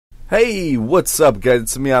Hey, what's up, guys?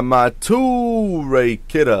 It's me,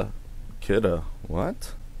 AmatureKiLLer.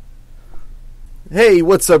 What? Hey,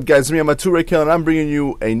 what's up, guys? It's me, AmatureKiLLer, and I'm bringing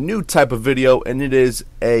you a new type of video, and it is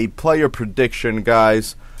a player prediction,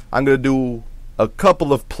 guys. I'm going to do a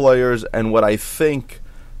couple of players and what I think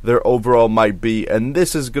their overall might be, and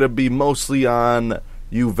this is going to be mostly on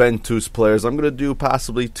Juventus players. I'm going to do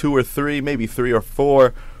possibly 2 or 3, maybe 3 or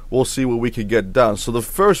 4. We'll see what we can get done. So the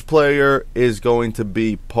first player is going to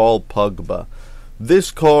be Paul Pogba.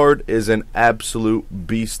 This card is an absolute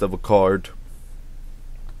beast of a card.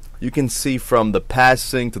 You can see from the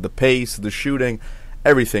passing to the pace, the shooting,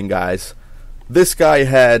 everything, guys. This guy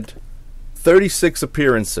had 36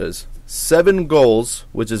 appearances, 7 goals,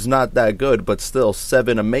 which is not that good, but still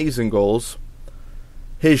 7 amazing goals.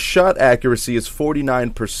 His shot accuracy is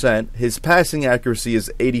 49%. His passing accuracy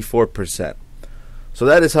is 84%. So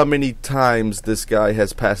that is how many times this guy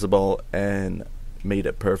has passed the ball and made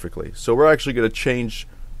it perfectly. So we're actually going to change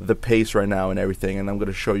the pace right now and everything, and I'm going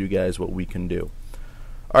to show you guys what we can do.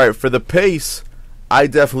 Alright, for the pace, I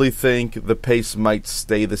definitely think the pace might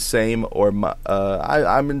stay the same, or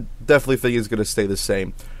I definitely think it's going to stay the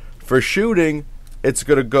same. For shooting, it's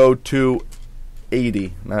going to go to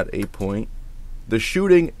 80, not 8 point. The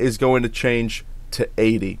shooting is going to change to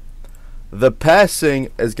 80. The passing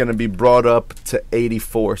is going to be brought up to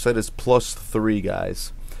 84, so that is +3,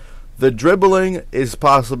 guys. The dribbling is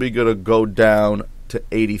possibly going to go down to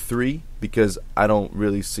 83 because I don't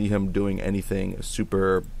really see him doing anything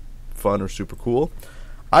super fun or super cool.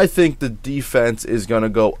 I think the defense is going to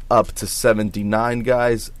go up to 79,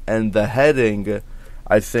 guys, and the heading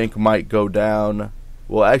I think might go down.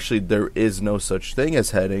 Well, actually, there is no such thing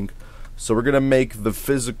as heading, so we're going to make the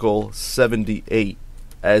physical 78.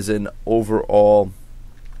 As an overall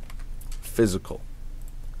physical.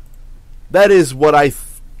 That is what I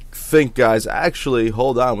think, guys. Actually,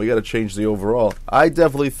 hold on, we got to change the overall. I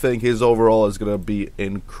definitely think his overall is going to be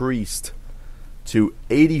increased to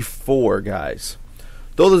 84, guys.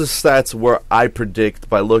 Those are the stats where I predict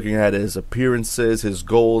by looking at his appearances, his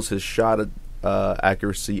goals, his shot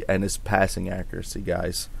accuracy, and his passing accuracy,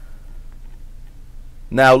 guys.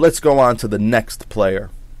 Now let's go on to the next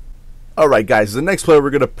player. Alright, guys, the next player we're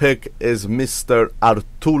going to pick is Mr.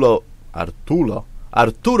 Arturo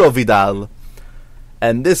Vidal.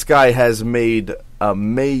 And this guy has made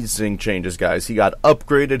amazing changes, guys. He got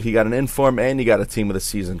upgraded, he got an inform, and he got a Team of the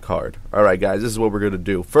Season card. Alright, guys, this is what we're going to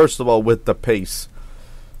do. First of all, with the pace,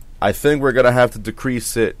 I think we're going to have to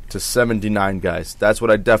decrease it to 79, guys. That's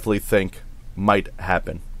what I definitely think might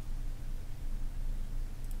happen.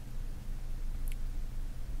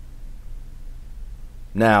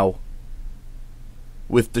 Now,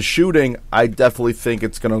 with the shooting, I definitely think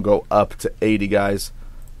it's going to go up to 80, guys.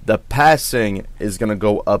 The passing is going to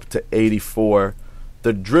go up to 84.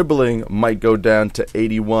 The dribbling might go down to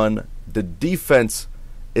 81. The defense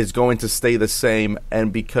is going to stay the same.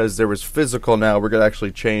 And because there is physical now, we're going to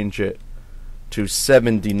actually change it to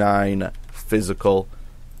 79 physical.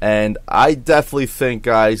 And I definitely think,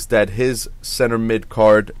 guys, that his center mid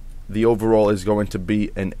card, the overall is going to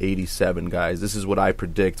be an 87, guys. This is what I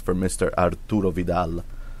predict for Mr. Arturo Vidal.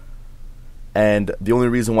 And the only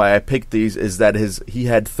reason why I picked these is that he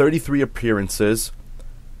had 33 appearances.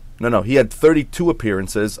 He had 32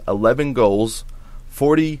 appearances, 11 goals,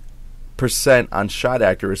 40% on shot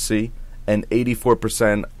accuracy, and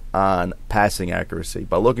 84% on passing accuracy.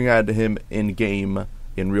 By looking at him in game,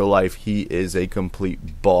 in real life, he is a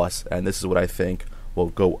complete boss. And this is what I think will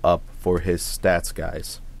go up for his stats,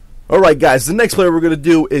 guys. Alright, guys, the next player we're going to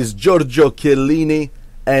do is Chiellini.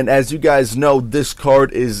 And as you guys know, this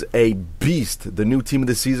card is a beast. The new Team of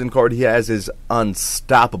the Season card he has is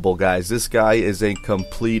unstoppable, guys. This guy is a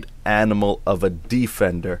complete animal of a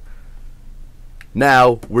defender.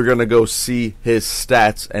 Now, we're going to go see his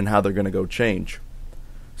stats and how they're going to go change.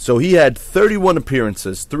 So he had 31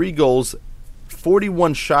 appearances, 3 goals,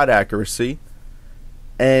 41 shot accuracy,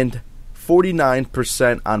 and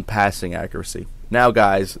 49% on passing accuracy. Now,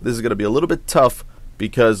 guys, this is going to be a little bit tough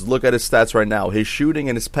because look at his stats right now. His shooting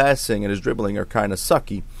and his passing and his dribbling are kind of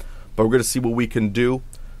sucky, but we're going to see what we can do.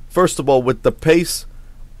 First of all, with the pace,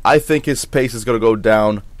 I think his pace is going to go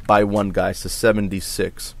down by 1, guys, to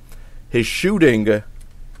 76. His shooting,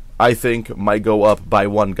 I think, might go up by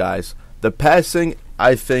 1, guys. The passing,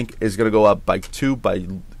 I think, is going to go up by 2 by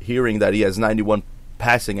hearing that he has 91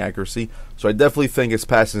 passing accuracy, so I definitely think his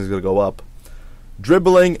passing is going to go up.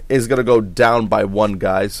 Dribbling is going to go down by 1,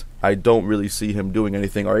 guys. I don't really see him doing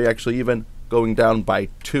anything, or actually even going down by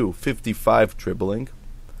 2, 55 dribbling.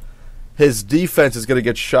 His defense is going to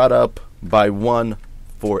get shot up by 1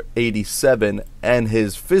 for 87, and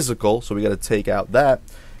his physical, so we got to take out that,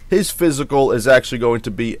 His physical is actually going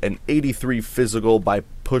to be an 83 physical by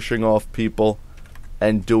pushing off people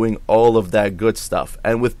and doing all of that good stuff.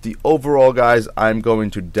 And with the overall, guys, I'm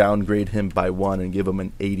going to downgrade him by 1 and give him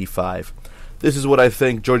an 85. This is what I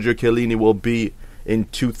think Giorgio Chiellini will be in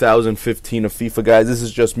 2015 of FIFA, guys. This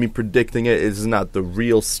is just me predicting it. This is not the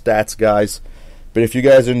real stats, guys. But if you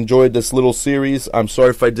guys enjoyed this little series, I'm sorry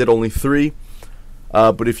if I did only 3.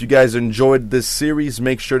 But if you guys enjoyed this series,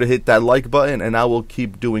 make sure to hit that like button, and I will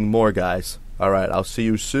keep doing more, guys. Alright, I'll see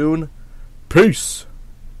you soon. Peace!